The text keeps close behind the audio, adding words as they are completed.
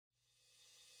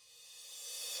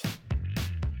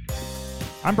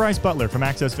I'm Bryce Butler from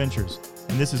Access Ventures,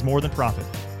 and this is More Than Profit,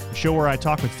 a show where I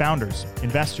talk with founders,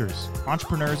 investors,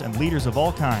 entrepreneurs, and leaders of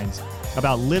all kinds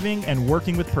about living and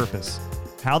working with purpose,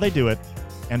 how they do it,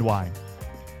 and why.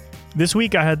 This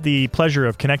week, I had the pleasure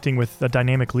of connecting with a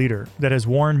dynamic leader that has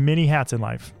worn many hats in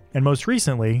life, and most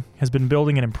recently has been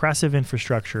building an impressive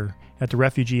infrastructure at the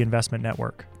Refugee Investment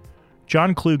Network.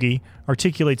 John Kluge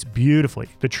articulates beautifully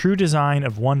the true design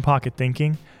of one-pocket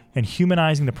thinking and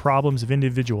humanizing the problems of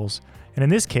individuals, and in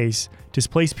this case,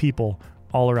 displaced people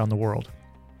all around the world.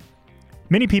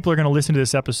 Many people are going to listen to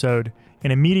this episode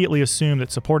and immediately assume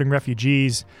that supporting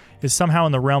refugees is somehow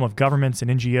in the realm of governments and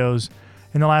NGOs,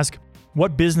 and they'll ask,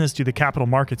 what business do the capital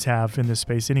markets have in this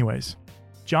space anyways?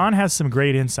 John has some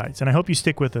great insights, and I hope you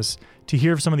stick with us to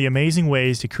hear of some of the amazing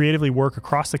ways to creatively work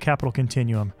across the capital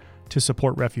continuum to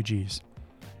support refugees.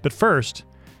 But first,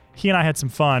 he and I had some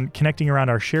fun connecting around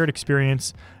our shared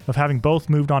experience of having both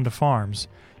moved onto farms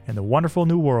in the wonderful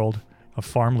new world of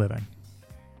farm living.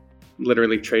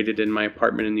 Literally traded in my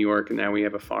apartment in New York, and now we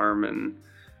have a farm, and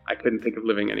I couldn't think of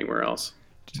living anywhere else.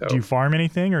 So, do you farm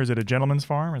anything, or is it a gentleman's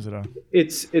farm? Is it a?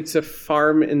 It's a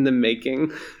farm in the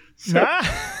making. So,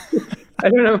 I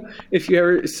don't know if you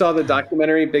ever saw the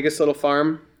documentary Biggest Little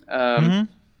Farm.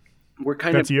 We're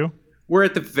kind That's of you. We're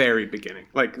at the very beginning,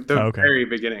 very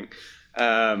beginning.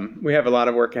 We have a lot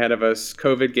of work ahead of us.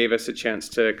 COVID gave us a chance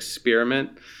to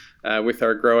experiment with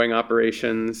our growing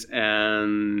operations,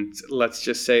 and let's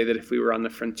just say that if we were on the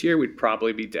frontier, we'd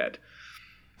probably be dead.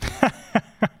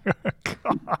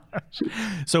 Gosh.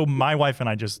 So my wife and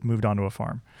I just moved onto a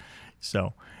farm.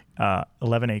 So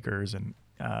 11 acres and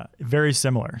very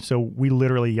similar. So we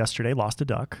literally yesterday lost a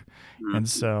duck and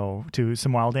so to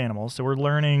some wild animals. So we're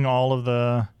learning all of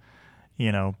the,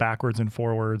 backwards and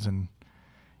forwards and,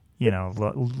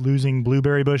 losing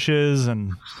blueberry bushes,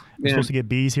 and I'm supposed to get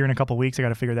bees here in a couple of weeks. I got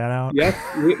to figure that out. Yes,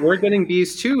 we're getting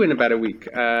bees too in about a week.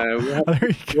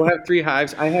 We'll have 3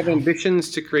 hives. I have ambitions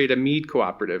to create a mead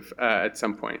cooperative at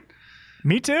some point.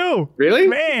 Me too. Really?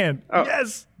 Man. Oh,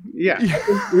 yes. Yeah.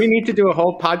 We need to do a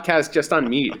whole podcast just on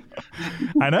mead.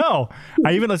 I know.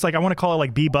 I want to call it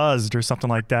like Bee Buzzed or something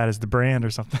like that as the brand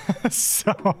or something.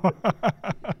 So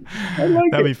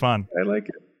that'd be fun. I like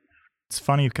it. It's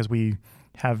funny because we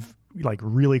have like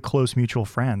really close mutual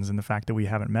friends, and the fact that we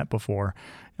haven't met before.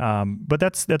 But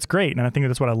that's great. And I think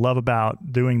that's what I love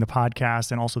about doing the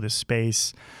podcast and also this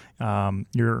space.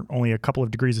 You're only a couple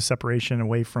of degrees of separation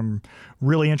away from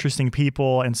really interesting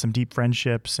people and some deep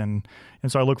friendships. And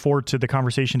so I look forward to the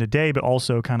conversation today, but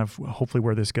also kind of hopefully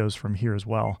where this goes from here as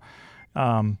well.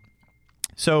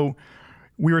 So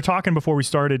we were talking before we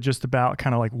started just about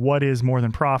kind of like what is More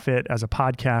Than Profit as a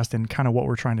podcast and kind of what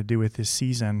we're trying to do with this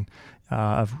season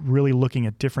of really looking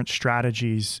at different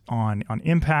strategies on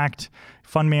impact,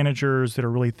 fund managers that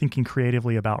are really thinking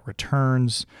creatively about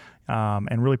returns,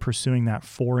 and really pursuing that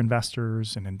for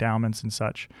investors and endowments and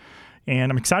such. And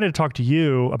I'm excited to talk to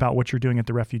you about what you're doing at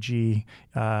the Refugee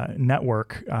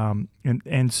Network.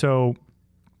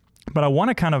 But I want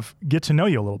to kind of get to know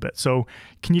you a little bit. So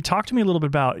can you talk to me a little bit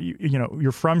about,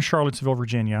 you're from Charlottesville,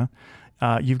 Virginia.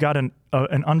 You've got an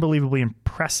unbelievably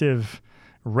impressive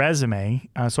resume.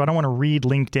 So I don't want to read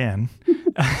LinkedIn,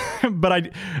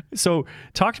 so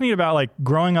talk to me about like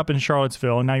growing up in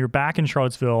Charlottesville, and now you're back in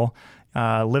Charlottesville,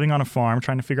 living on a farm,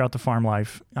 trying to figure out the farm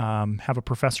life, have a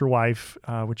professor wife,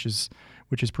 which is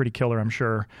pretty killer, I'm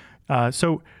sure.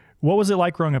 So what was it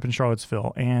like growing up in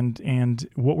Charlottesville, and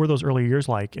what were those early years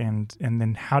like? And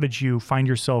then how did you find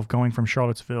yourself going from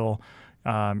Charlottesville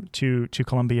to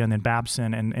Columbia and then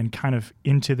Babson and kind of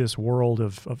into this world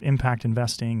of impact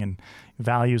investing and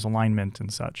values alignment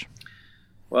and such?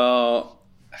 Well,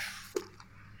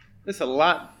 there's a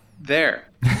lot there.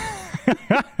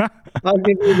 I'll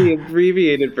give you the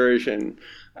abbreviated version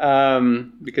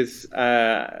because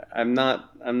I'm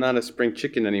not a spring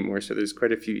chicken anymore. So there's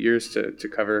quite a few years to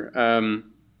cover.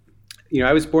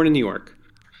 I was born in New York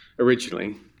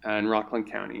originally in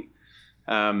Rockland County.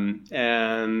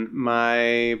 And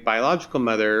my biological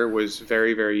mother was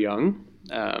very, very young.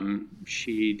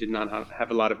 She did not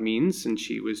have a lot of means, and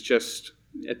she was just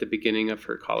at the beginning of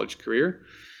her college career.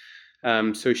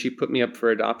 So she put me up for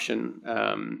adoption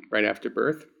right after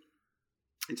birth.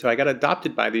 And so I got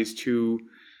adopted by these 2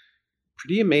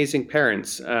 pretty amazing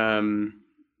parents.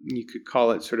 You could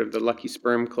call it sort of the lucky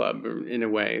sperm club in a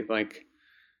way. Like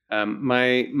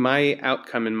my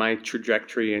outcome and my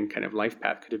trajectory and kind of life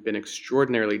path could have been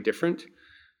extraordinarily different.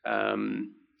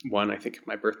 One, I think if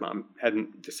my birth mom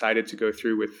hadn't decided to go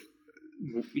through with,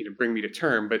 bring me to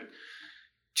term, but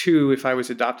 2, if I was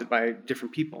adopted by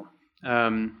different people.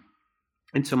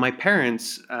 And so my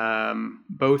parents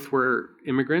both were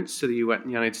immigrants to the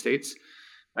United States.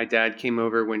 My dad came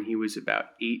over when he was about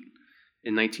 8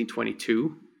 in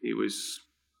 1922. He was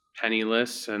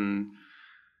penniless and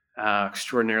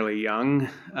extraordinarily young.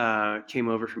 Came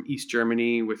over from East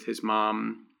Germany with his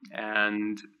mom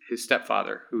and his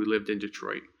stepfather, who lived in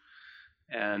Detroit,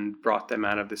 and brought them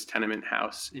out of this tenement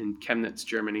house in Chemnitz,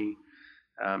 Germany.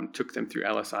 Took them through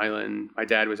Ellis Island. My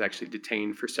dad was actually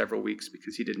detained for several weeks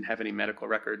because he didn't have any medical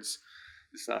records.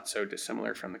 It's not so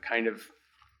dissimilar from the kind of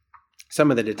some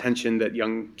of the detention that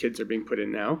young kids are being put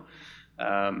in now,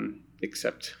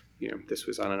 except this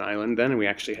was on an island then, and we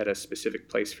actually had a specific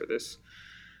place for this.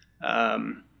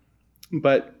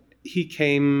 But he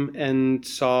came and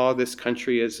saw this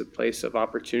country as a place of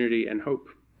opportunity and hope,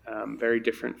 very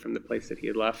different from the place that he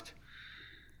had left.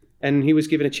 And he was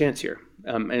given a chance here.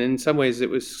 And in some ways, it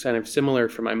was kind of similar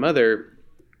for my mother,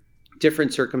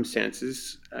 different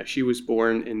circumstances. She was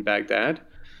born in Baghdad.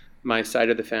 My side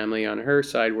of the family on her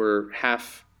side were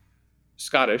half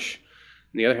Scottish,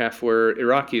 and the other half were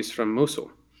Iraqis from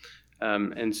Mosul.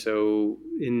 And so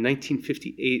in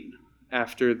 1958,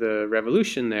 after the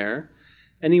revolution there,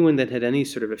 anyone that had any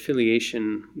sort of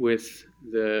affiliation with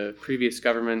the previous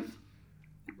government,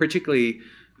 particularly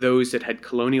those that had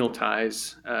colonial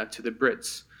ties to the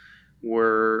Brits,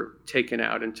 were taken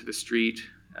out into the street.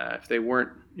 If they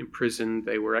weren't imprisoned,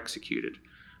 they were executed,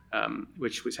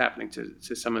 which was happening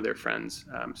to some of their friends.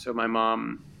 So my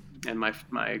mom and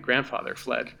my grandfather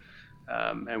fled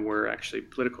and were actually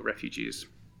political refugees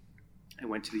and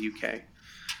went to the UK.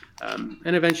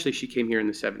 And eventually she came here in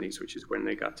the 70s, which is when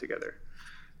they got together.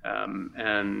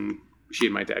 And she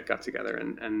and my dad got together,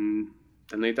 and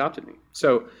then they adopted me.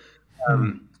 So,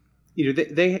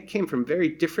 they came from very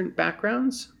different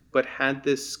backgrounds, but had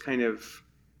this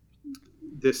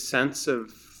sense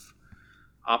of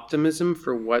optimism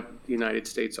for what the United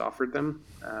States offered them.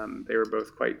 They were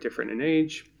both quite different in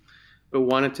age, but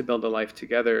wanted to build a life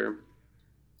together.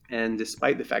 And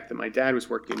despite the fact that my dad was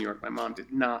working in New York, my mom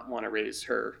did not want to raise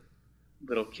her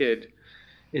little kid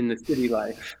in the city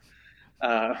life,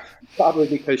 probably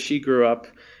because she grew up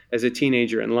as a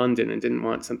teenager in London and didn't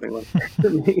want something like that for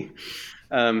me.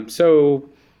 So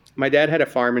my dad had a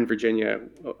farm in Virginia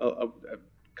a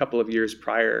couple of years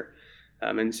prior.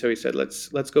 And so he said,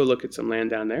 let's go look at some land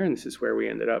down there. And this is where we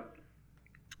ended up.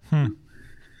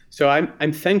 So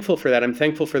I'm thankful for that. I'm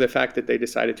thankful for the fact that they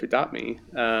decided to adopt me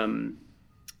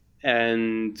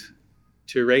and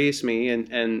to raise me.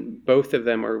 And both of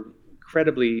them are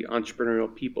incredibly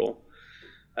entrepreneurial people.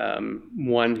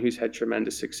 One who's had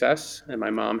tremendous success, and my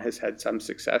mom has had some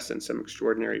success and some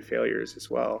extraordinary failures as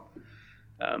well.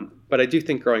 But I do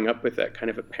think growing up with that kind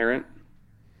of a parent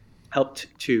helped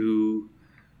to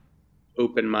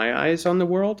open my eyes on the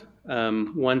world.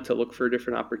 One, to look for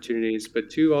different opportunities, but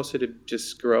two, also to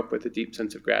just grow up with a deep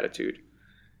sense of gratitude.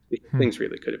 Things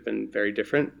really could have been very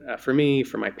different for me,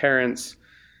 for my parents.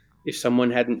 If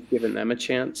someone hadn't given them a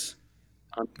chance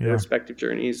on their respective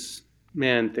journeys,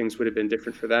 man, things would have been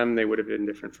different for them. They would have been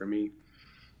different for me.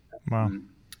 Wow.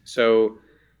 So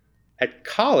at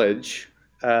college,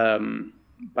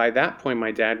 by that point,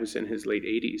 my dad was in his late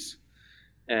 80s.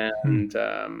 And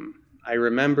I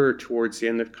remember towards the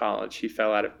end of college, he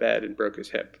fell out of bed and broke his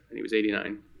hip, and he was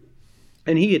 89.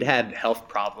 And he had had health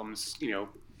problems,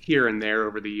 here and there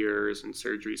over the years and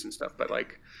surgeries and stuff. But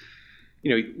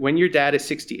when your dad is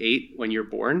 68, when you're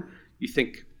born, you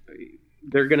think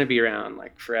they're going to be around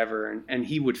forever. And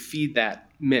he would feed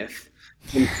that myth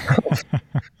himself.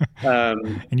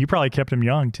 And you probably kept him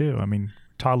young too. I mean,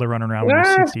 toddler running around when he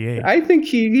was 68. I think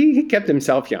he kept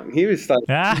himself young. He was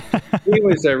he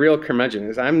was a real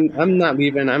curmudgeon. I'm not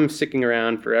leaving. I'm sticking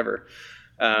around forever.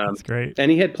 That's great. And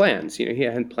he had plans. He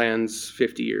had plans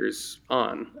 50 years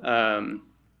on.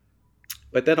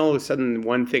 But then all of a sudden,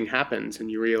 one thing happens,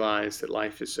 and you realize that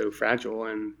life is so fragile,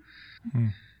 and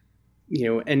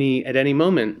at any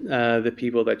moment, the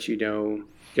people that you know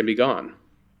can be gone.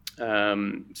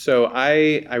 So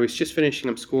I was just finishing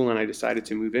up school, and I decided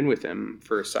to move in with him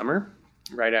for a summer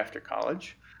right after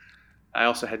college. I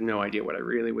also had no idea what I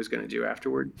really was going to do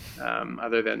afterward,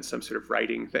 other than some sort of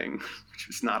writing thing, which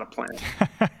was not a plan.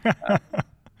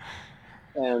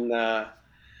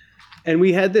 And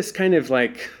we had this kind of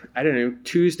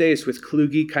Tuesdays with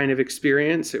Kluge kind of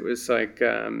experience. It was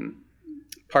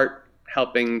part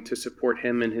helping to support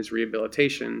him in his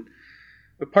rehabilitation,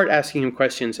 but part asking him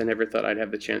questions I never thought I'd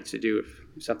have the chance to do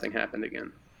if something happened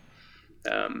again.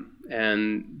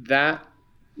 And that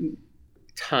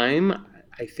time,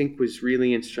 I think, was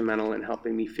really instrumental in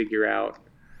helping me figure out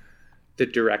the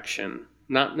direction,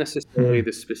 not necessarily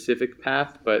the specific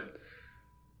path, but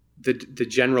the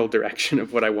general direction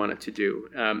of what I wanted to do.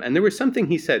 And there was something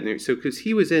he said, so because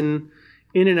he was in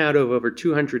in and out of over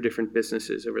 200 different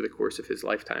businesses over the course of his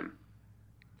lifetime.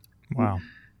 Wow.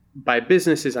 By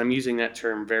businesses, I'm using that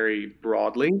term very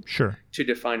broadly. Sure. To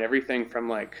define everything from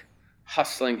like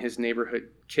hustling his neighborhood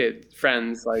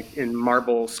friends like in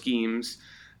marble schemes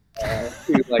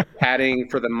to like padding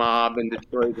for the mob in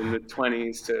Detroit in the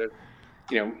 20s to,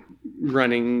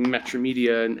 running Metro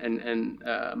Media and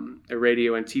a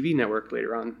radio and TV network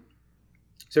later on.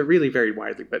 So it really varied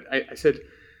widely. But I said,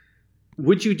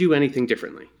 would you do anything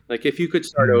differently? Like if you could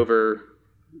start over,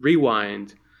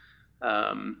 rewind.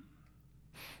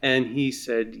 And he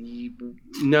said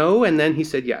no, and then he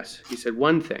said yes. He said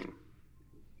one thing.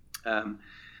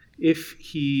 If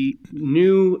he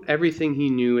knew everything he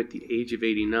knew at the age of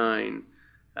 89,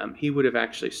 he would have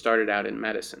actually started out in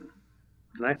medicine.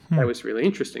 And I thought that was really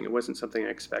interesting. It wasn't something I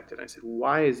expected. I said,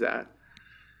 why is that?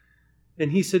 And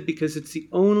he said, because it's the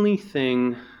only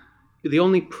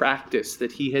practice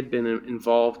that he had been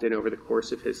involved in over the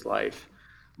course of his life,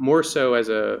 more so as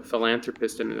a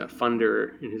philanthropist and a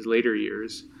funder in his later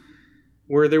years,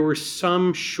 where there was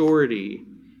some surety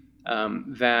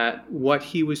that what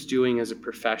he was doing as a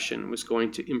profession was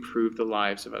going to improve the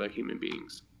lives of other human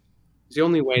beings. It's the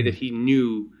only way that he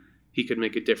knew he could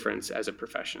make a difference as a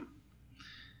profession.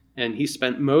 And he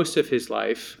spent most of his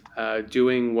life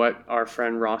doing what our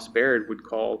friend Ross Baird would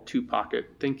call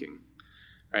two-pocket thinking,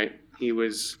 right? He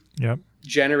was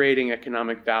generating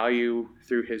economic value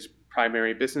through his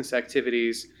primary business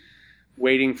activities,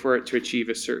 waiting for it to achieve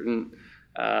a certain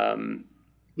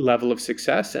level of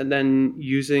success, and then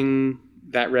using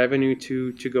that revenue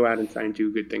to go out and try and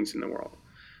do good things in the world.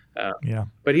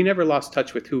 But he never lost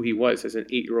touch with who he was as an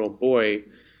 8-year-old boy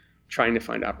trying to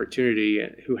find opportunity,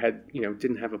 who had,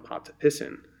 didn't have a pot to piss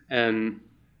in. And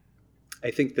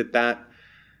I think that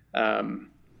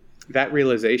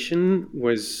realization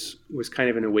was kind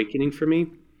of an awakening for me.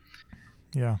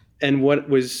 Yeah. And what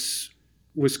was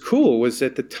cool was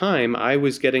at the time I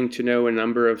was getting to know a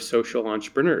number of social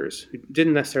entrepreneurs who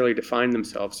didn't necessarily define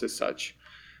themselves as such.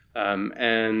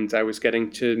 And I was getting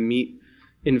to meet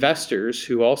investors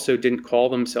who also didn't call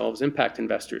themselves impact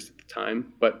investors at the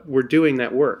time, but were doing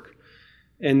that work.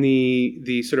 And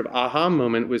the sort of aha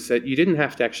moment was that you didn't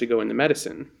have to actually go into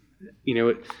medicine.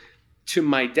 To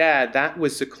my dad, that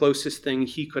was the closest thing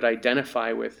he could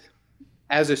identify with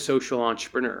as a social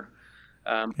entrepreneur.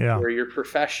 Where your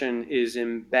profession is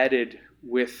embedded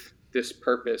with this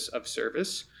purpose of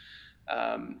service.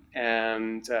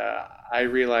 And I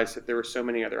realized that there were so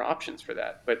many other options for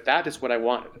that. But that is what I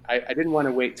wanted. I didn't want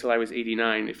to wait till I was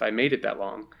 89, if I made it that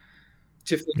long,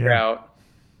 to figure out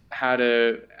how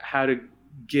to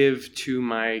give to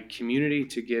my community,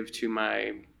 to give to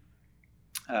my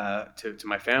to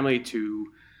my family, to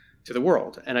the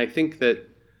world. And I think that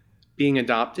being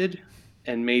adopted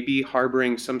and maybe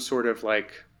harboring some sort of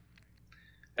like,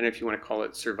 I don't know if you want to call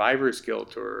it survivor's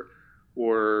guilt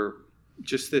or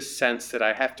just this sense that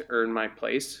I have to earn my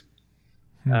place.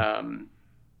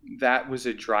 That was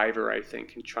a driver, I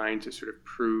think, in trying to sort of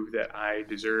prove that I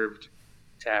deserved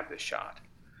to have this shot.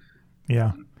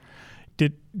 Yeah.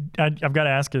 I've got to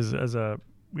ask as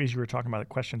you were talking about the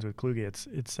questions with Kluge,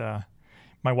 it's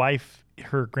my wife,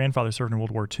 her grandfather served in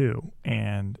World War II,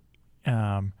 and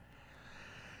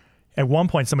at one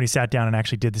point, somebody sat down and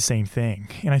actually did the same thing.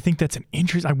 And I think that's an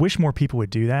interest. I wish more people would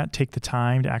do that, take the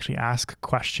time to actually ask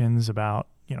questions about,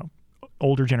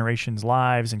 older generations'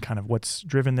 lives and kind of what's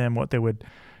driven them, what they would.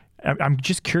 I'm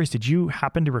just curious, did you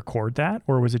happen to record that,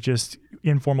 or was it just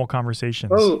informal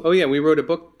conversations? Oh yeah. We wrote a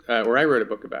book, or I wrote a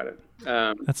book about it.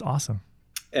 That's awesome.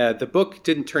 The book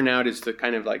didn't turn out as the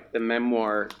kind of like the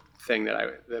memoir thing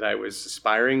that I was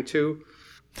aspiring to.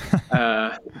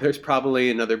 There's probably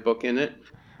another book in it.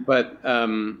 But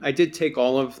I did take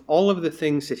all of the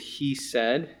things that he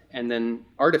said, and then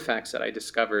artifacts that I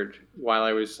discovered while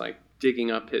I was like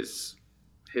digging up his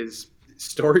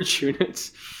storage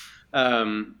units.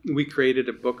 We created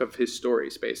a book of his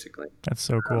stories, basically. That's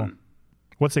so cool.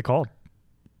 What's it called?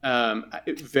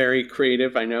 Very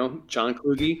creative, I know. John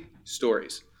Kluge,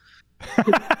 Stories.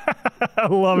 I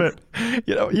love it.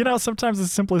 Sometimes the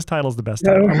simplest title is the best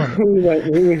title. I love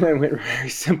it. We went very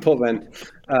simple then,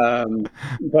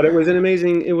 but it was an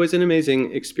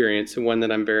amazing experience, and one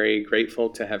that I'm very grateful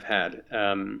to have had.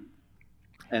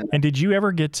 And did you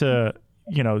ever get to,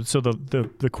 so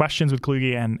the questions with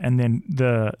Kluge and then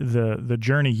the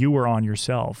journey you were on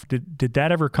yourself, did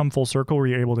that ever come full circle? Were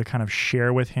you able to kind of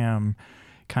share with him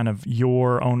kind of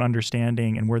your own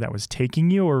understanding and where that was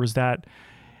taking you, or was that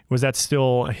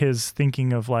still his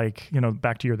thinking of like,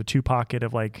 back to the two pocket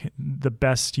of like the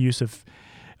best use of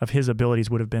his abilities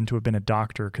would have been to have been a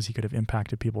doctor because he could have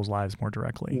impacted people's lives more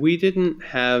directly? We didn't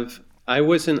have I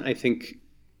wasn't, I think,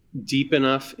 deep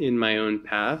enough in my own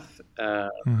path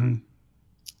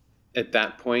at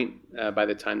that point, by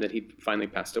the time that he finally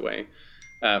passed away,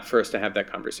 for us to have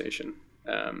that conversation.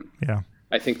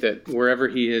 I think that wherever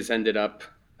he has ended up,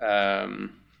 I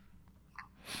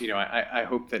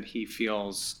hope that he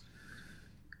feels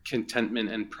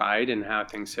contentment and pride in how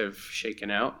things have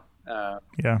shaken out.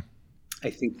 I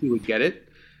think he would get it.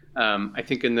 I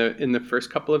think in the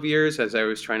first couple of years, as I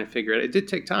was trying to figure it did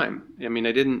take time. I mean,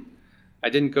 I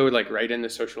didn't go like right into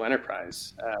social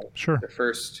enterprise.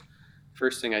 The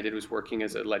first thing I did was working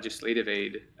as a legislative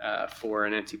aide for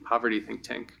an anti-poverty think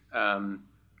tank,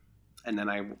 and then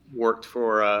I worked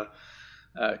for a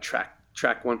Track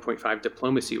 1.5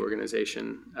 diplomacy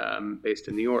organization based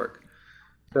in New York.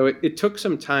 So it took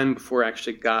some time before I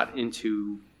actually got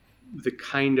into the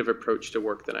kind of approach to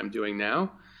work that I'm doing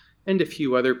now, and a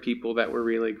few other people that were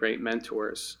really great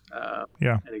mentors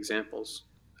and examples.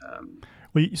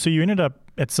 Well, so you ended up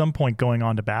at some point going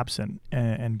on to Babson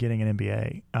and getting an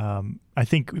MBA. I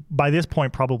think by this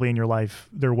point, probably in your life,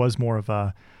 there was more of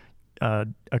a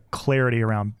clarity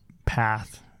around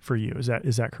path for you. Is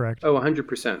that correct? Oh,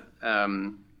 100%.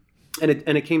 And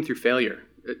it came through failure,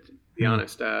 to be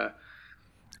honest.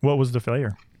 What was the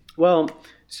failure? Well,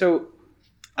 so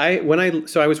I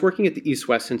was working at the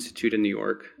East-West Institute in New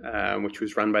York, which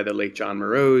was run by the late John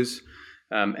Morose.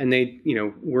 And they,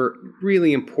 were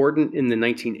really important in the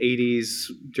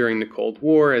 1980s during the Cold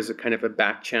War as a kind of a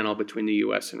back channel between the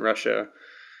U.S. and Russia,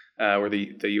 or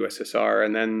the USSR.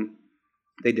 And then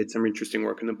they did some interesting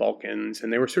work in the Balkans,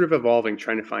 and they were sort of evolving,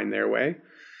 trying to find their way.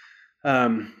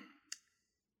 But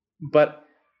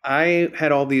I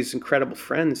had all these incredible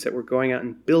friends that were going out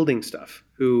and building stuff,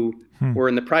 who were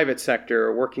in the private sector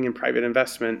or working in private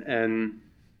investment. And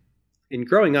in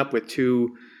growing up with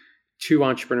two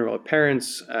entrepreneurial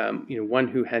parents, one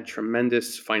who had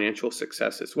tremendous financial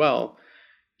success as well,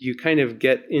 you kind of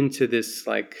get into this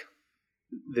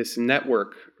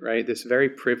network, right? This very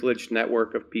privileged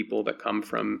network of people that come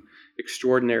from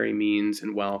extraordinary means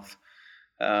and wealth.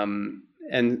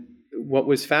 And what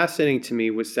was fascinating to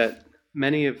me was that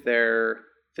many of the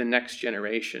next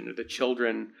generation, or the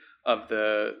children of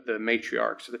the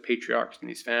matriarchs or the patriarchs in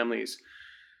these families,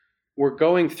 were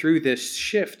going through this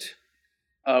shift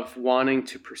of wanting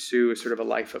to pursue a sort of a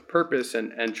life of purpose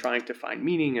and trying to find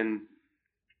meaning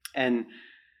and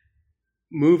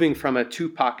moving from a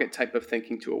two-pocket type of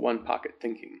thinking to a one-pocket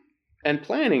thinking, and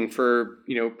planning for,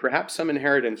 perhaps some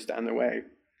inheritance down the way.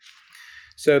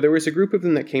 So there was a group of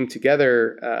them that came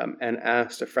together and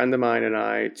asked a friend of mine and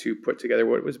I to put together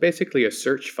what was basically a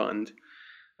search fund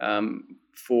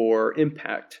for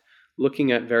impact,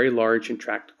 looking at very large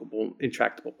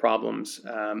intractable problems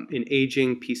in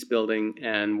aging, peace building,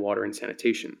 and water and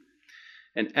sanitation.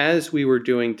 And as we were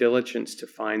doing diligence to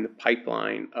find the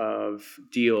pipeline of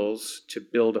deals to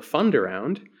build a fund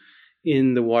around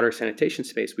in the water sanitation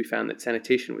space, we found that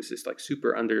sanitation was this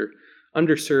super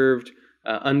underserved,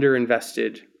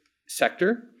 underinvested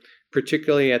sector,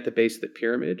 particularly at the base of the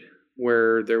pyramid,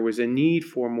 where there was a need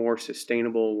for more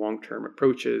sustainable long-term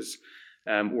approaches,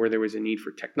 where there was a need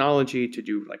for technology to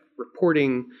do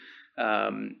reporting,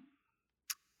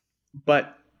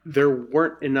 but there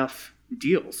weren't enough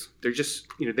deals. They're just,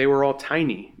 they were all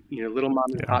tiny, little mom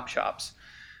and pop shops.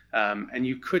 And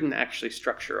you couldn't actually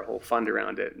structure a whole fund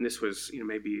around it. And this was,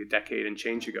 maybe a decade and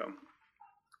change ago.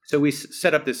 So we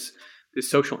set up this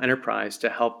social enterprise to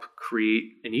help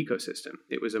create an ecosystem.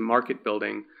 It was a market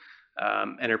building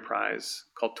enterprise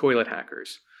called Toilet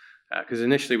Hackers. Because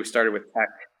initially we started with tech.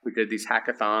 We did these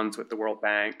hackathons with the World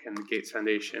Bank and the Gates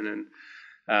Foundation,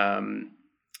 and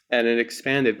it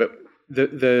expanded. But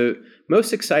the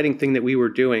most exciting thing that we were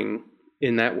doing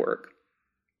in that work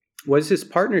was this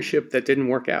partnership that didn't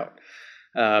work out.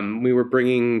 We were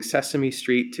bringing Sesame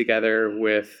Street together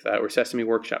or Sesame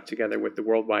Workshop together with the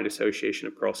Worldwide Association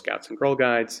of Girl Scouts and Girl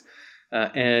Guides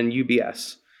and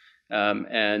UBS.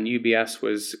 And UBS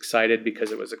was excited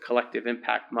because it was a collective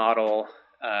impact model.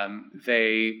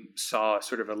 They saw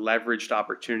sort of a leveraged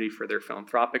opportunity for their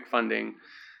philanthropic funding.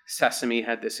 Sesame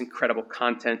had this incredible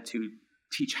content to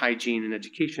teach hygiene and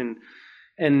education.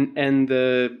 And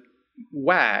the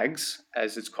WAGs,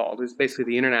 as it's called, is basically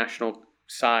the international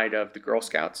side of the Girl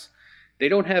Scouts. They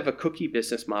don't have a cookie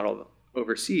business model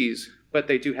overseas, but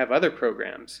they do have other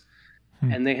programs.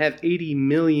 And they have 80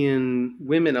 million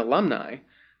women alumni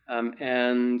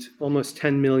and almost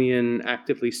 10 million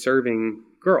actively serving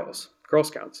Girl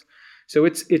Scouts. So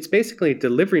it's basically a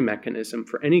delivery mechanism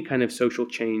for any kind of social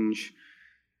change,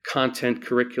 content,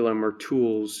 curriculum, or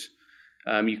tools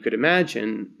you could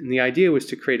imagine. And the idea was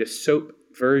to create a soap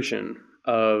version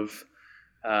of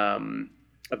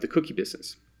the cookie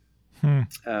business.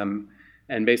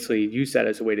 And basically use that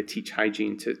as a way to teach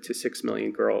hygiene to 6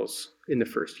 million girls in the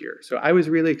first year. So I was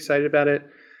really excited about it.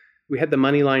 We had the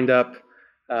money lined up,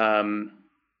 and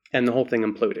the whole thing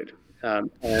imploded.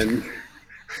 And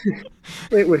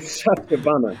it was such a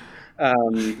bummer.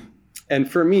 And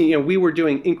for me, we were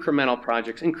doing incremental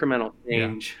projects, incremental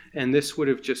change, and this would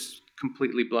have just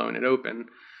completely blown it open.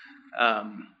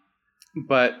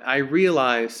 But I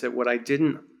realized that what I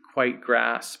didn't quite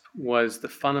grasp was the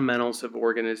fundamentals of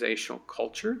organizational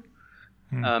culture,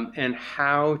 and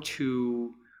how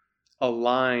to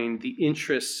align the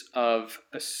interests of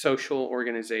a social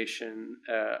organization,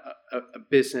 a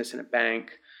business and a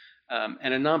bank,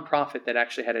 and a nonprofit that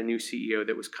actually had a new CEO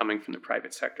that was coming from the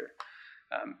private sector.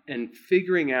 And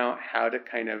figuring out how to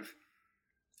kind of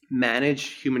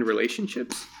manage human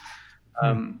relationships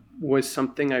was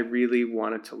something I really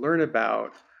wanted to learn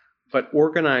about, but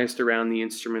organized around the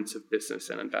instruments of business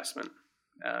and investment.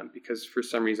 Because for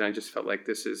some reason, I just felt like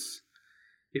this is,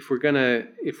 if we're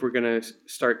gonna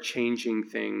start changing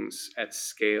things at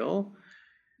scale,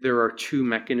 there are two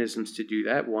mechanisms to do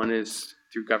that. One is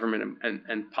through government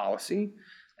and policy,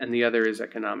 and the other is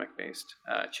economic-based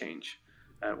change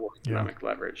or economic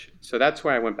leverage. So that's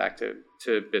why I went back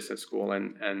to business school.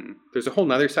 And there's a whole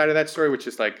nother side of that story, which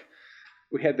is like,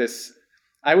 we had this,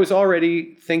 I was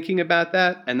already thinking about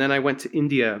that. And then I went to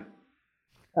India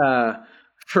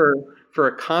for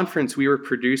a conference we were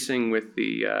producing with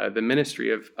the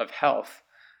Ministry of Health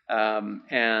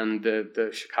and the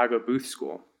Chicago Booth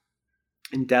School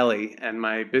in Delhi. And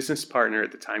my business partner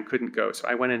at the time couldn't go, so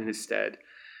I went in his stead.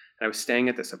 And I was staying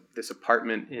at this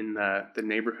apartment in the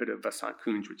neighborhood of Vasant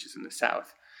Kunj, which is in the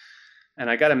south. And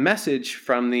I got a message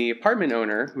from the apartment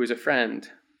owner, who was a friend,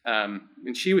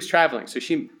 and she was traveling. So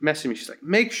she messaged me. She's like,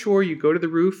 make sure you go to the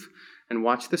roof and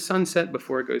watch the sunset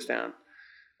before it goes down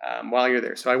while you're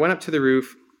there. So I went up to the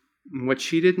roof. What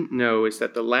she didn't know is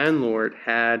that the landlord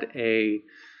had a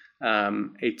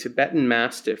Tibetan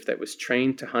Mastiff that was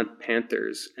trained to hunt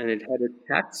panthers, and it had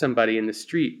attacked somebody in the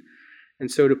street. And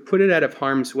so to put it out of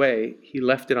harm's way, he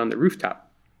left it on the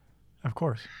rooftop. Of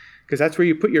course. Because that's where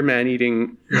you put your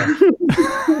man-eating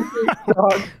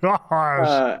dog.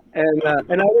 And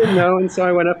I didn't know, and so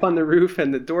I went up on the roof,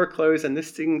 and the door closed, and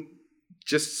this thing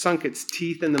just sunk its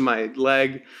teeth into my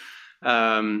leg.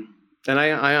 And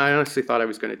I honestly thought I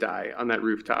was going to die on that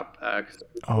rooftop.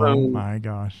 Oh my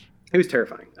gosh. It was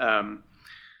terrifying.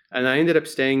 And I ended up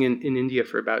staying in India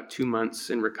for about 2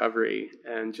 months in recovery,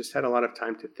 and just had a lot of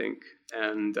time to think.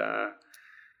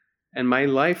 And my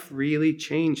life really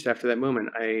changed after that moment.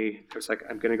 I was like,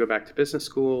 I'm going to go back to business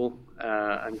school.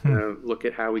 I'm going to look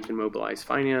at how we can mobilize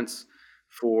finance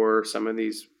for some of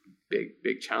these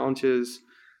big challenges.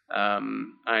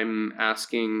 I'm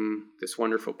asking this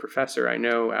wonderful professor I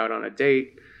know out on a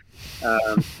date,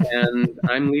 and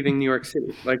I'm leaving New York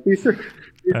City. Like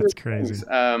that's crazy.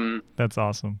 That's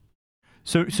awesome.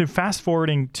 So fast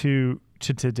forwarding to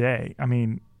today, I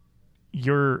mean,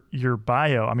 your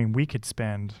bio, I mean, we could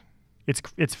spend, it's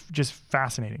just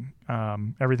fascinating.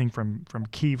 Everything from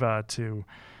Kiva to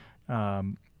a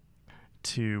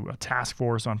task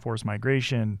force on forced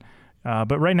migration.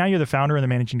 But right now you're the founder and the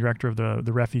managing director of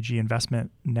the Refugee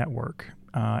Investment Network,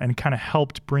 and kind of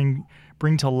helped bring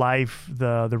to life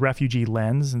the refugee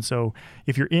lens. And so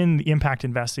if you're in the impact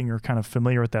investing, you're kind of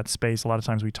familiar with that space. A lot of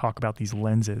times we talk about these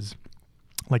lenses,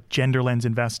 like gender lens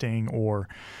investing or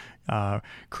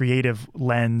creative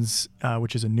lens,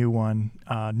 which is a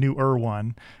newer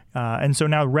one. And so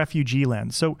now refugee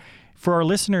lens. So for our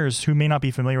listeners who may not be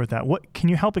familiar with that, what can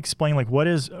you help explain, like, what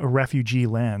is a refugee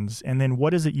lens? And then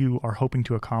what is it you are hoping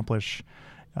to accomplish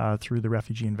through the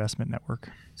Refugee Investment Network?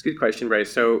 It's a good question,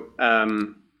 Bryce. So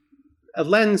a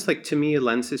lens, like, to me, a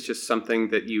lens is just something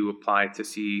that you apply to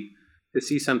see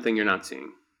something you're not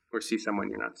seeing, or see someone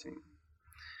you're not seeing.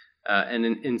 And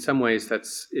in some ways,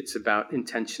 it's about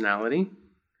intentionality.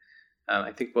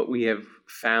 I think what we have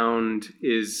found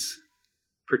is,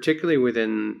 particularly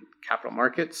within capital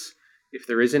markets, if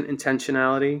there isn't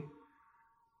intentionality,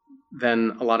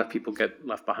 then a lot of people get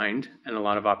left behind and a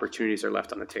lot of opportunities are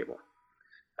left on the table.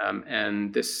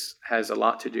 And this has a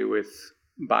lot to do with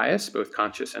bias, both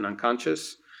conscious and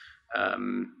unconscious,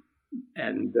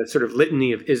 and the sort of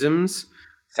litany of isms,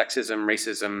 sexism,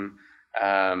 racism,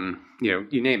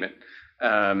 you name it.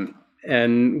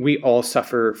 And we all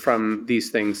suffer from these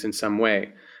things in some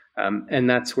way. And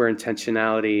that's where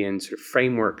intentionality and sort of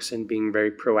frameworks and being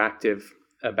very proactive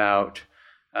about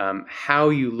how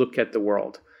you look at the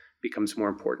world becomes more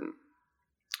important.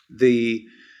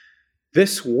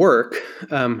 This work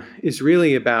is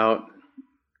really about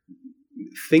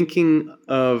thinking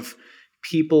of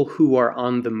people who are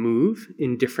on the move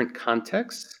in different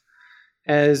contexts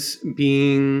as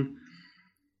being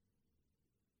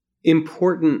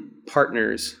important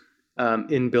partners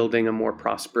in building a more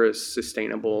prosperous,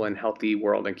 sustainable, and healthy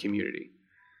world and community,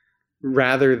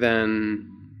 rather than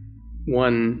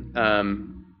one,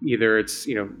 either it's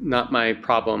not my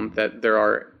problem that there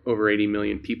are over 80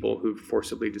 million people who've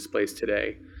forcibly displaced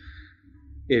today.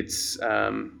 It's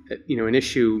an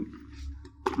issue.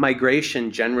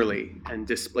 Migration generally and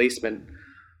displacement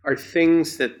are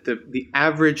things that the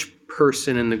average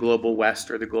person in the global West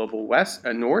or the global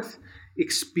North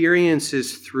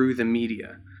experiences through the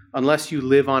media, unless you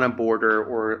live on a border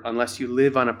or unless you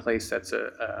live on a place that's a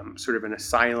sort of an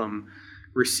asylum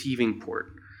receiving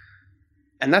port.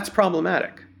 And that's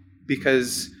problematic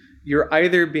because you're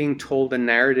either being told a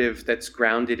narrative that's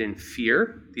grounded in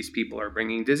fear. These people are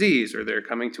bringing disease, or they're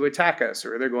coming to attack us,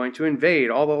 or they're going to invade,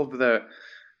 all of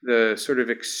the sort of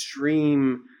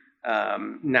extreme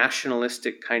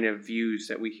nationalistic kind of views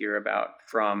that we hear about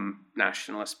from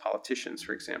nationalist politicians,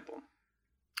 for example.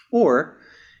 Or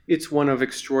it's one of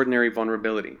extraordinary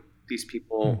vulnerability. These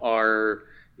people are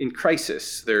in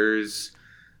crisis. They're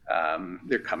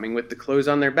coming with the clothes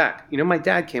on their back. My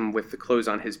dad came with the clothes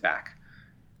on his back.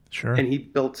 Sure. And he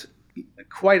built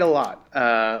quite a lot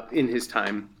in his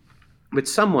time. But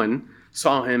someone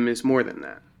saw him as more than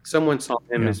that. Someone saw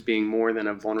him as being more than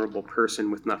a vulnerable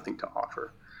person with nothing to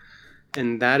offer.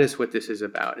 And that is what this is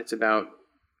about. It's about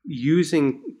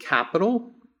using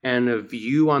capital and a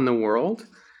view on the world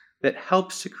that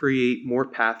helps to create more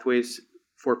pathways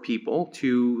for people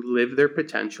to live their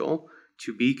potential,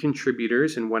 to be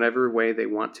contributors in whatever way they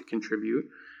want to contribute,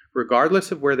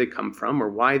 regardless of where they come from or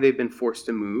why they've been forced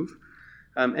to move,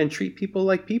 and treat people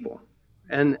like people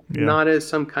and not as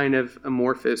some kind of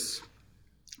amorphous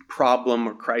problem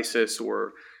or crisis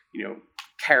or,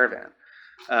 caravan.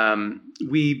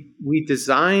 We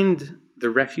designed the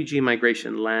refugee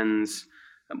migration lens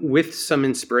with some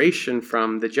inspiration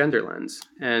from the gender lens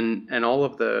and all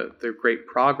of the great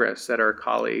progress that our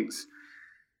colleagues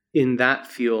in that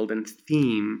field and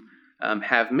theme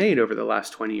have made over the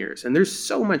last 20 years. And there's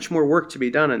so much more work to be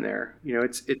done in there.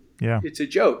 It's a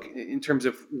joke in terms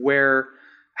of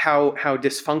how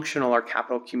dysfunctional our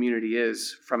capital community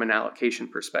is from an allocation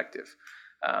perspective.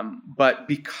 But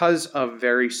because of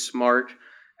very smart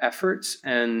efforts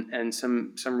and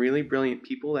some really brilliant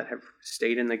people that have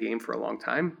stayed in the game for a long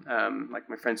time, like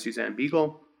my friend Suzanne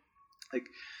Beagle,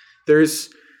 there's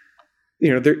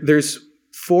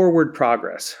forward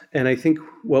progress. And I think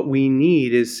what we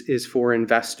need is for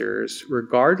investors,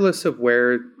 regardless of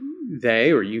where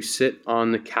they or you sit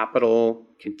on the capital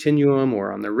continuum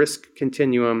or on the risk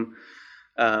continuum,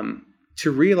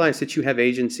 to realize that you have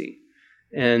agency.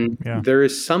 And there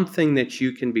is something that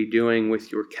you can be doing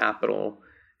with your capital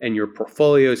and your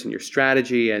portfolios and your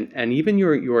strategy and even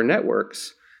your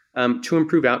networks to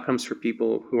improve outcomes for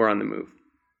people who are on the move.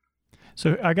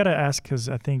 So I got to ask, because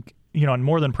I think, on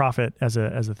More Than Profit as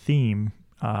a theme,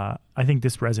 I think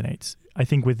this resonates. I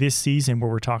think with this season where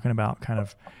we're talking about kind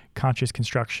of conscious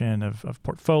construction of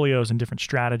portfolios and different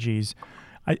strategies,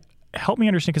 help me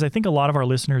understand, because I think a lot of our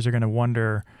listeners are going to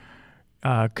wonder,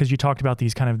 because you talked about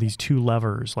these two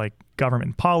levers, like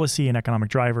government policy and economic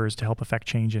drivers to help affect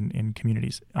change in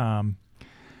communities.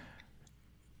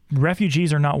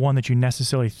 Refugees are not one that you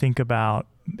necessarily think about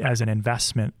as an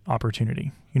investment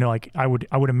opportunity. I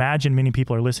would imagine many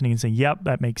people are listening and saying, yep,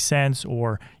 that makes sense,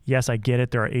 or yes, I get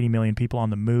it. There are 80 million people on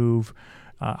the move.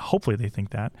 Hopefully they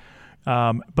think that.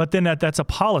 But then that's a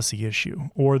policy issue,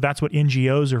 or that's what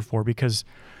NGOs are for,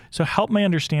 so help me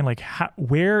understand,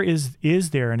 where is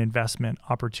there an investment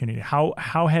opportunity?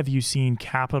 How have you seen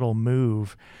capital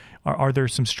move? Are there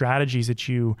some strategies that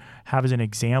you have as an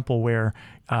example where,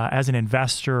 as an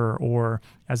investor or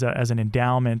as an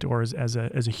endowment or as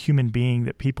a human being,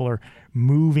 that people are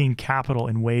moving capital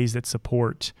in ways that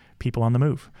support people on the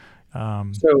move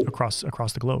across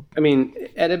the globe? I mean,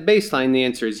 at a baseline, the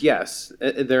answer is yes.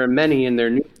 There are many in their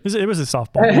new. It was a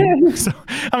softball. So,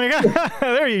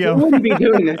 there you go. We wouldn't be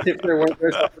doing this if there weren't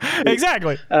those opportunities.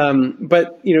 Exactly.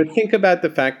 But think about the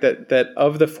fact that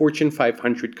of the Fortune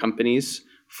 500 companies,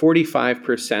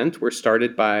 45% were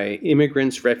started by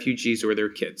immigrants, refugees, or their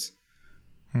kids.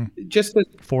 Just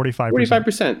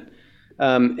 45%.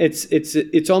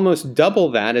 It's almost double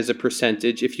that as a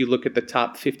percentage if you look at the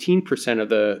top 15% of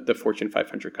the Fortune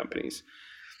 500 companies.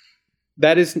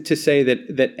 That isn't to say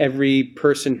that every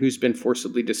person who's been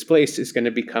forcibly displaced is going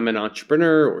to become an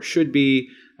entrepreneur or should be,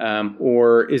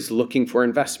 or is looking for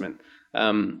investment.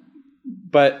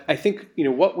 But I think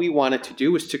what we wanted to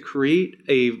do was to create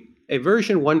a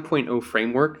version 1.0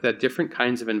 framework that different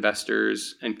kinds of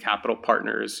investors and capital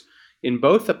partners in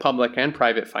both the public and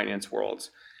private finance worlds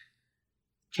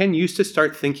can use to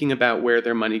start thinking about where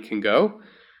their money can go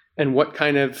and what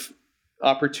kind of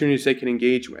opportunities they can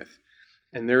engage with.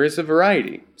 And there is a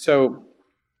variety. So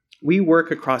we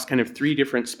work across kind of three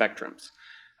different spectrums.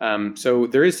 So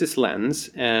there is this lens,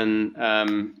 and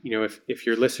if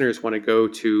your listeners want to go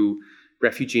to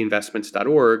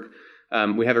refugeeinvestments.org,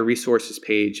 we have a resources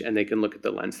page, and they can look at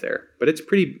the lens there. But it's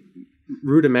pretty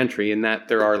rudimentary in that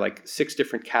there are like 6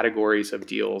 different categories of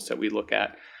deals that we look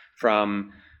at,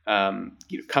 from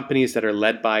companies that are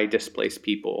led by displaced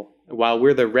people. While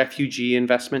we're the Refugee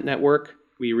Investment Network,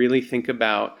 we really think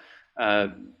about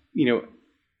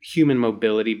human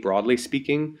mobility broadly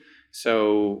speaking.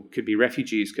 So could be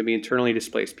refugees, could be internally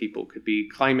displaced people, could be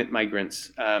climate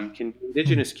migrants, can be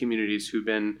indigenous communities who've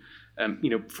been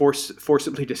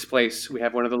forcibly displaced. We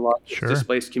have one of the largest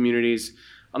displaced communities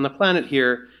on the planet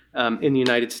here in the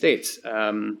United States.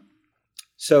 And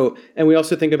we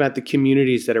also think about the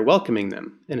communities that are welcoming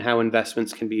them and how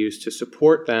investments can be used to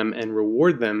support them and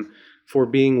reward them for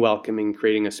being welcoming,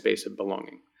 creating a space of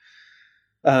belonging.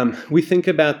 We think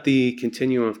about the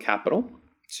continuum of capital.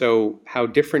 So how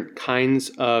different kinds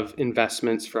of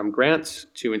investments, from grants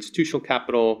to institutional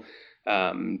capital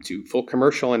to full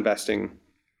commercial investing,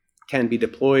 can be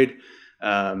deployed.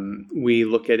 We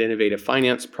look at innovative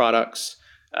finance products,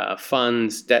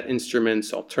 funds, debt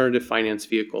instruments, alternative finance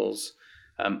vehicles.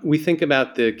 We think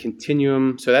about the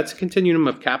continuum. So that's a continuum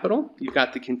of capital. You've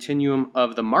got the continuum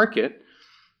of the market.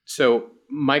 So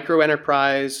micro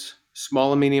enterprise,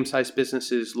 small and medium-sized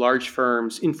businesses, large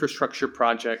firms, infrastructure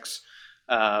projects,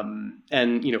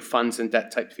 and funds and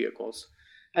debt type vehicles.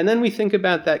 And then we think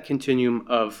about that continuum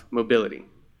of mobility.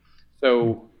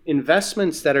 So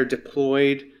investments that are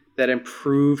deployed that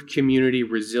improve community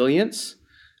resilience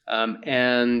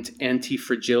and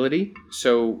anti-fragility.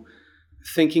 So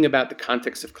thinking about the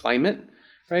context of climate,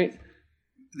 right?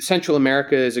 Central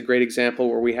America is a great example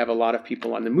where we have a lot of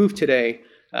people on the move today,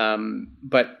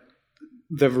 but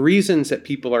the reasons that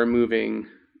people are moving,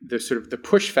 the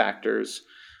push factors,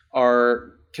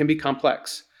 can be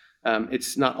complex.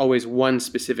 It's not always one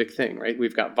specific thing, right?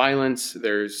 We've got violence,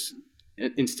 there's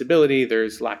instability,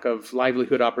 there's lack of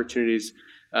livelihood opportunities,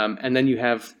 and then you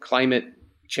have climate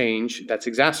change that's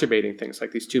exacerbating things,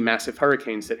 like these 2 massive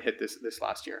hurricanes that hit this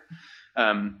last year.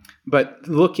 But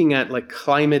looking at like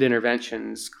climate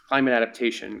interventions, climate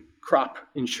adaptation, crop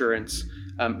insurance,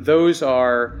 those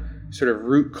are sort of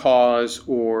root cause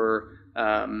or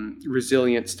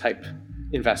resilience type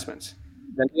investments.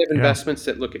 Then we have investments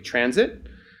that look at transit.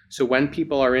 So when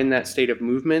people are in that state of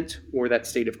movement or that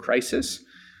state of crisis,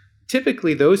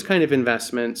 typically those kind of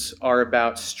investments are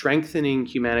about strengthening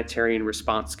humanitarian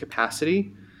response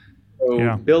capacity.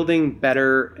 So building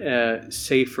better,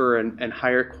 safer, and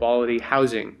higher quality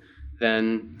housing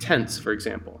than tents, for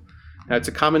example. Now, it's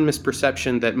a common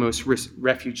misperception that most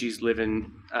refugees live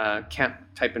in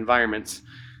camp-type environments.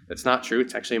 That's not true.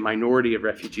 It's actually a minority of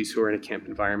refugees who are in a camp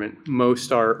environment.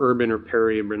 Most are urban or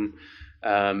peri-urban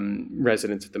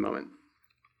residents at the moment.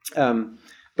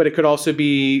 But it could also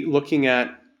be looking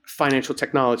at financial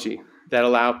technology that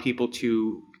allow people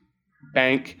to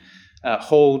bank,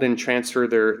 hold, and transfer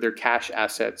their cash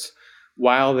assets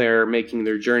while they're making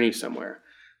their journey somewhere.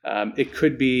 It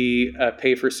could be a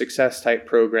pay-for-success type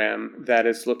program that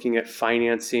is looking at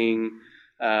financing,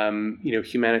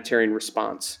 humanitarian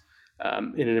response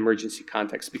in an emergency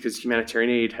context, because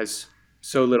humanitarian aid has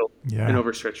so little and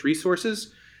overstretched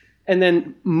resources. And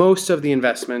then most of the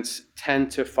investments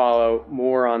tend to follow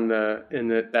more on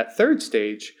that third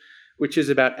stage, which is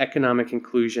about economic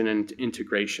inclusion and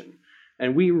integration.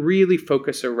 And we really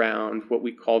focus around what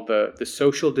we call the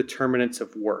social determinants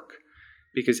of work,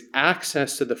 because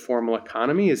access to the formal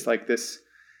economy is like this.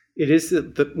 It is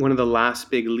one of the last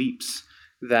big leaps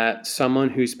that someone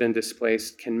who's been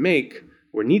displaced can make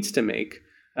or needs to make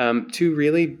to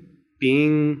really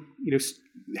being,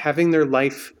 having their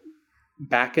life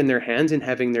back in their hands and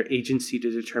having their agency to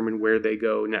determine where they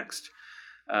go next.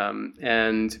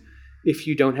 And if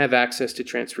you don't have access to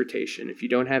transportation, if you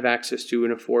don't have access to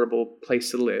an affordable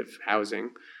place to live,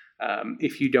 housing,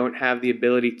 if you don't have the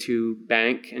ability to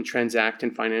bank and transact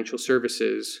in financial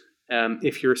services,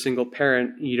 if you're a single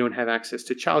parent, you don't have access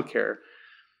to childcare.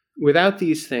 Without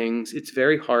these things, it's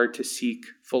very hard to seek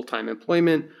full-time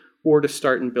employment or to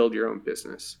start and build your own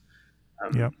business.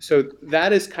 So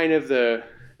that is kind of the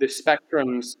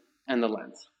spectrums and the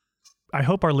lens. I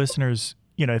hope our listeners,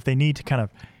 if they need to kind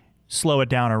of slow it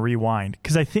down or rewind,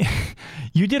 because I think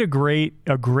you did a great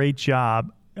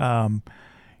job.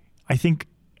 I think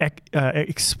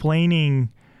explaining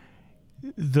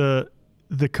the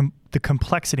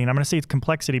complexity, and I'm going to say it's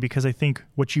complexity because I think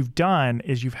what you've done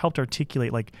is you've helped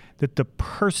articulate like that the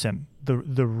person,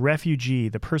 the refugee,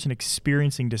 the person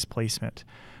experiencing displacement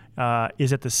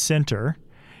is at the center,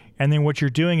 and then what you're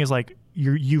doing is like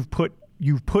you've put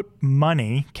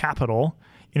money, capital,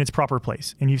 in its proper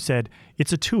place, and you've said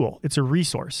it's a tool, it's a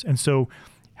resource, and so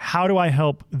how do I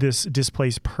help this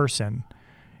displaced person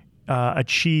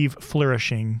achieve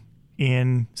flourishing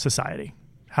in society?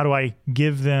 How do I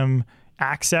give them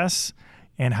access,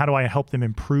 and how do I help them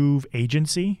improve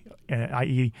agency,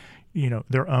 i.e.,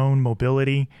 their own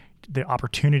mobility, the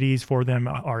opportunities for them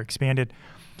are expanded.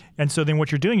 And so then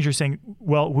what you're doing is you're saying,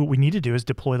 well, what we need to do is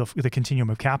deploy the continuum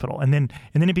of capital. And then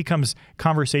it becomes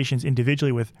conversations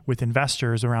individually with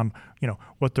investors around,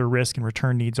 what their risk and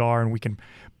return needs are. And we can,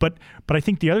 but I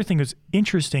think the other thing that's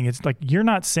interesting is like, you're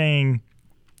not saying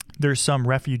there's some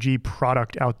refugee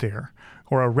product out there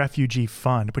or a refugee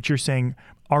fund, but you're saying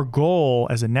our goal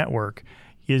as a network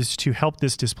is to help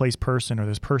this displaced person or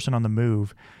this person on the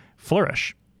move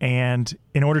flourish. And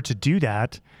in order to do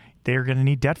that, they're going to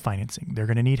need debt financing. They're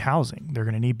going to need housing. They're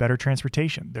going to need better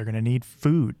transportation. They're going to need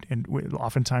food, and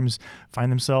oftentimes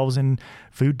find themselves in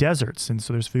food deserts. And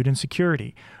so there's food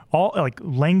insecurity, all like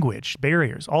language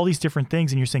barriers, all these different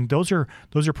things. And you're saying those are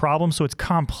problems. So it's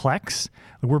complex.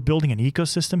 We're building an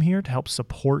ecosystem here to help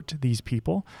support these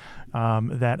people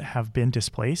that have been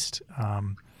displaced.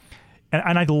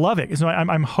 And I love it. So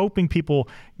I'm hoping people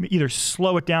either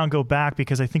slow it down, go back,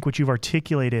 because I think what you've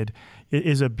articulated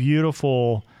is a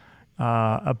beautiful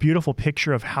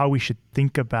picture of how we should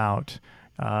think about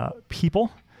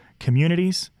people,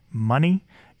 communities, money,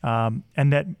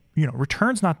 and that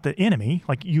return's not the enemy.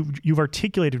 Like you've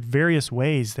articulated various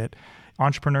ways that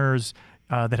entrepreneurs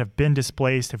that have been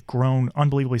displaced have grown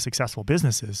unbelievably successful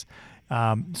businesses.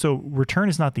 So return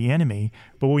is not the enemy,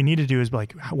 but what we need to do is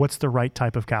like, what's the right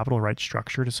type of capital, right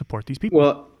structure to support these people?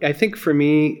 Well, I think for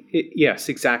me, yes,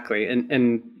 exactly.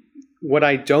 And what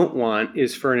I don't want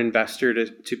is for an investor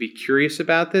to be curious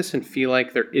about this and feel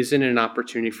like there isn't an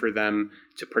opportunity for them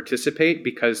to participate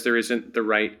because there isn't the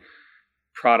right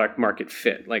product market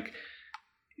fit. Like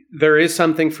there is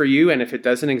something for you, and if it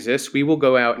doesn't exist, we will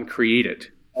go out and create it.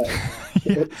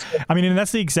 Yeah. I mean, and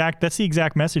that's the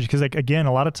exact message, because like, again,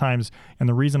 a lot of times, and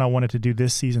the reason I wanted to do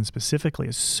this season specifically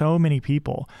is so many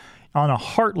people on a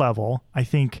heart level, I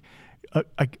think,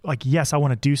 like, yes, I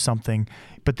want to do something,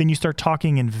 but then you start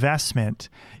talking investment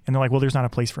and they're like, well, there's not a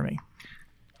place for me.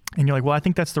 And you're like, well, I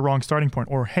think that's the wrong starting point.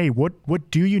 Or, hey, what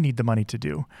do you need the money to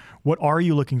do? What are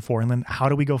you looking for? And then how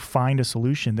do we go find a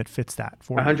solution that fits that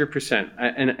for 100%.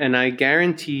 And I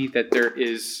guarantee that there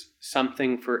is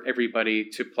something for everybody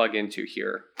to plug into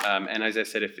here. And as I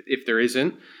said, if there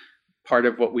isn't, part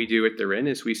of what we do at Therein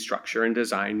is we structure and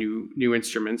design new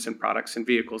instruments and products and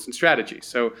vehicles and strategies.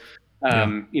 So,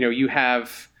 you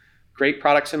have great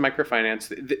products in microfinance.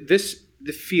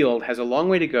 The field has a long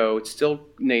way to go. It's still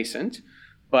nascent,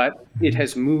 but it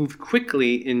has moved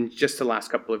quickly in just the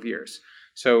last couple of years.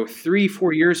 So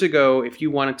 3-4 years ago, if you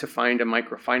wanted to find a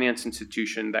microfinance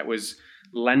institution that was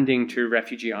lending to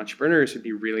refugee entrepreneurs, it'd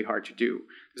be really hard to do.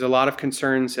 There's a lot of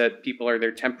concerns that people are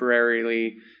there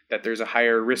temporarily, that there's a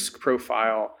higher risk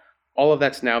profile. All of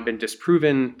that's now been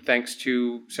disproven thanks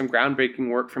to some groundbreaking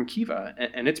work from Kiva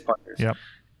and its partners. Yep.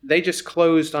 They just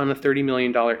closed on a $30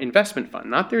 million investment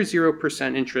fund, not their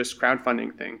 0% interest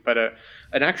crowdfunding thing, but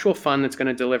an actual fund that's going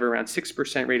to deliver around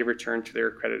 6% rate of return to their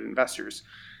accredited investors.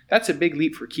 That's a big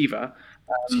leap for Kiva.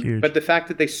 But the fact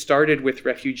that they started with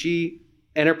refugee,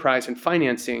 enterprise, and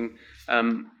financing,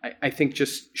 I think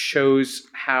just shows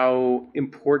how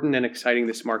important and exciting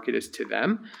this market is to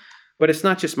them. But it's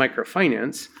not just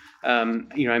microfinance.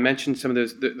 I mentioned some of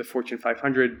those, the Fortune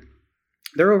 500.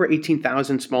 There are over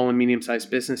 18,000 small and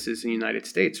medium-sized businesses in the United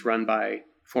States run by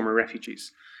former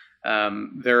refugees.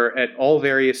 They're at all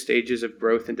various stages of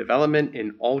growth and development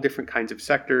in all different kinds of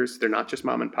sectors. They're not just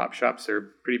mom and pop shops. They're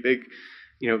pretty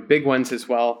big ones as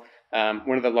well.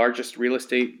 One of the largest real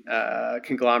estate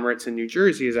conglomerates in New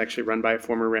Jersey is actually run by a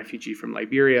former refugee from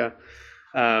Liberia.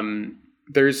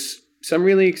 There's some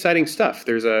really exciting stuff.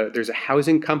 There's a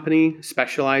housing company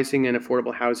specializing in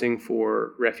affordable housing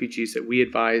for refugees that we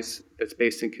advise, that's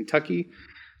based in Kentucky.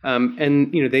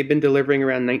 And they've been delivering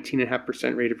around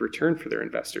 19.5% rate of return for their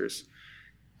investors.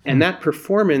 And that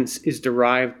performance is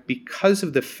derived because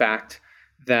of the fact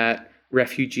that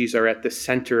refugees are at the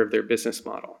center of their business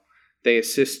model. They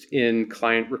assist in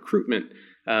client recruitment.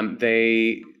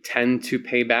 They tend to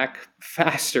pay back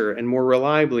faster and more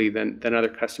reliably than other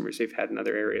customers they've had in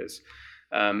other areas.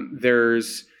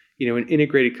 There's an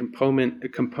integrated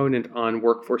component on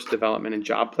workforce development and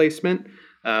job placement.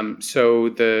 So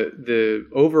the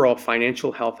overall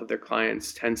financial health of their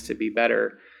clients tends to be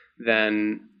better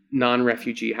than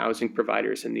non-refugee housing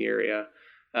providers in the area.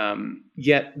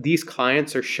 Yet these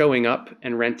clients are showing up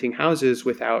and renting houses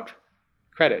without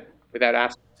credit, without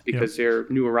assets, because they're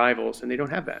new arrivals and they don't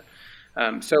have that.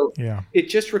 It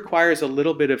just requires a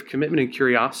little bit of commitment and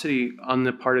curiosity on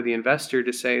the part of the investor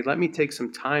to say, let me take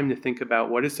some time to think about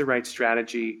what is the right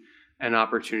strategy and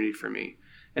opportunity for me.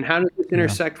 And how does this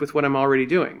intersect with what I'm already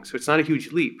doing? So it's not a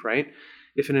huge leap, right?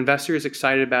 If an investor is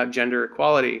excited about gender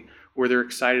equality or they're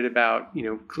excited about,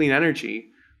 clean energy,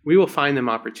 we will find them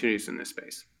opportunities in this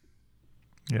space.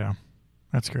 Yeah,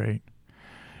 that's great.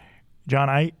 John,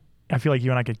 I feel like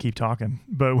you and I could keep talking,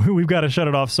 but we've got to shut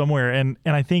it off somewhere. And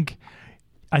I think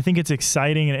it's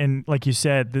exciting. And like you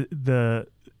said,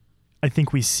 I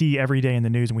think we see every day in the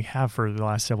news, and we have for the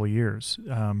last several years,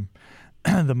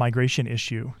 the migration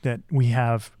issue that we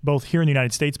have both here in the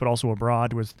United States, but also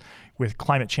abroad with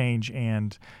climate change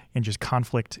and just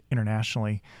conflict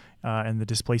internationally and the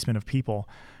displacement of people.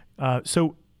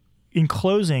 So in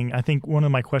closing, I think one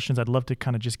of my questions I'd love to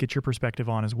kind of just get your perspective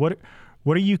on is what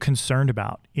are you concerned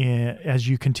about as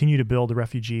you continue to build the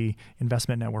Refugee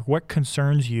Investment Network? What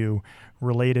concerns you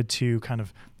related to kind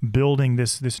of building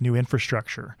this new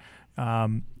infrastructure,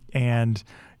 and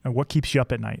what keeps you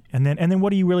up at night? And then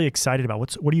what are you really excited about?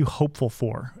 What are you hopeful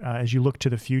for as you look to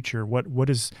the future? What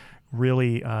is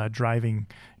really driving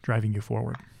you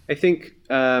forward? I think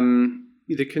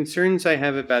the concerns I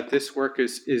have about this work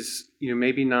is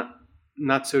maybe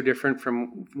not so different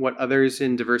from what others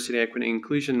in diversity, equity, and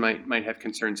inclusion might have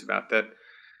concerns about,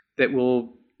 that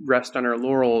will rest on our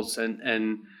laurels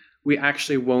and we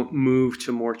actually won't move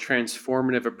to more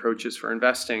transformative approaches for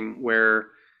investing where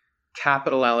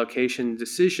capital allocation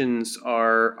decisions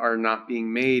are not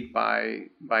being made by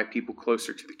people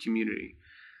closer to the community.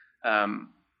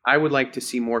 I would like to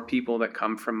see more people that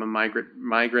come from a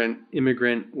migrant,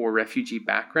 immigrant, or refugee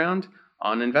background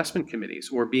on investment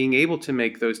committees, or being able to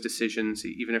make those decisions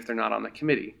even if they're not on the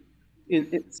committee.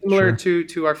 Similar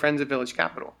to our friends at Village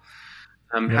Capital,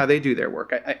 how they do their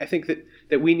work. I think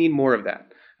that we need more of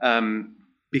that,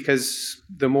 because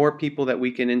the more people that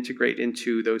we can integrate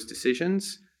into those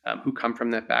decisions who come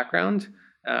from that background,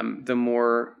 the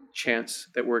more chance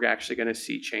that we're actually going to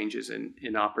see changes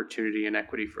in opportunity and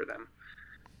equity for them.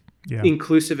 Yeah.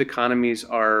 Inclusive economies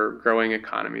are growing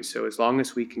economies. So as long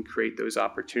as we can create those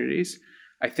opportunities,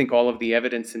 I think all of the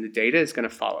evidence and the data is going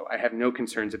to follow. I have no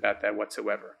concerns about that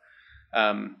whatsoever.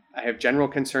 I have general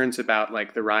concerns about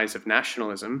like the rise of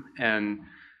nationalism, and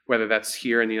whether that's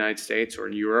here in the United States or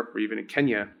in Europe or even in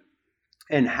Kenya,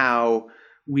 and how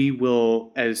we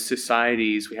will, as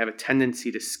societies, we have a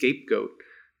tendency to scapegoat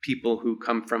people who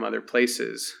come from other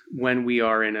places when we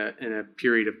are in a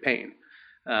period of pain.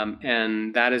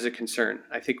 And that is a concern.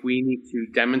 I think we need to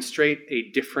demonstrate a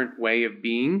different way of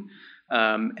being,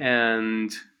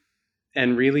 and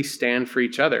really stand for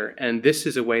each other. And this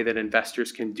is a way that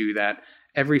investors can do that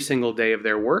every single day of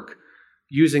their work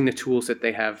using the tools that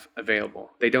they have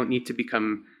available. They don't need to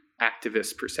become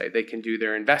activists per se. They can do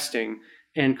their investing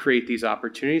and create these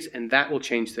opportunities, and that will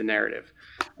change the narrative.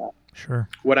 Sure.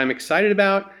 What I'm excited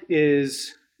about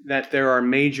is that there are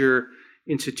major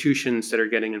institutions that are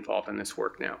getting involved in this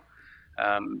work now.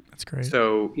 That's great.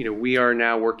 So, we are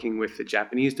now working with the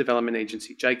Japanese development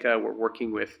agency, JICA. We're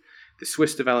working with the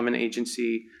Swiss development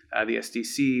agency, the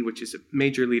SDC, which is a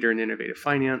major leader in innovative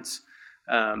finance.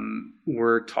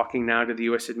 We're talking now to the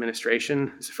U.S.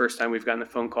 administration. It's the first time we've gotten a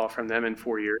phone call from them in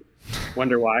 4 years.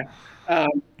 Wonder why.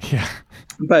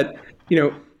 But,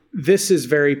 this is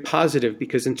very positive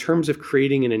because in terms of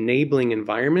creating an enabling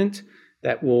environment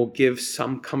that will give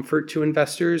some comfort to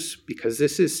investors, because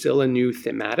this is still a new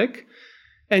thematic.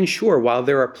 And sure, while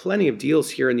there are plenty of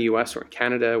deals here in the US or in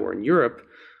Canada or in Europe,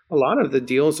 a lot of the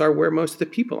deals are where most of the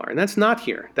people are. And that's not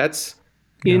here. That's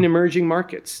in emerging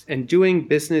markets. And doing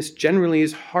business generally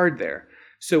is hard there.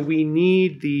 So we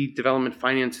need the development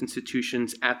finance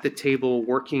institutions at the table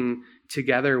working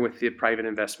together with the private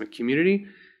investment community.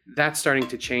 That's starting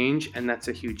to change, and that's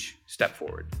a huge step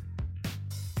forward.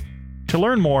 To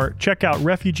learn more, check out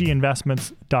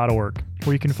refugeeinvestments.org,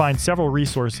 where you can find several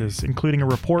resources, including a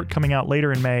report coming out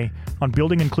later in May on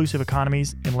building inclusive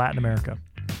economies in Latin America.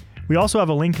 We also have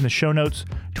a link in the show notes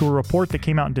to a report that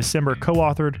came out in December,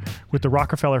 co-authored with the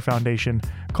Rockefeller Foundation,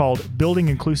 called Building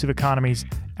Inclusive Economies,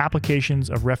 Applications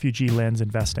of Refugee Lens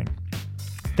Investing.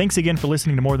 Thanks again for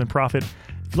listening to More Than Profit.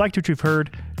 If you liked what you've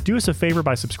heard, do us a favor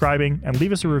by subscribing and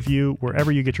leave us a review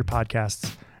wherever you get your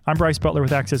podcasts. I'm Bryce Butler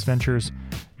with Access Ventures.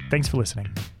 Thanks for listening.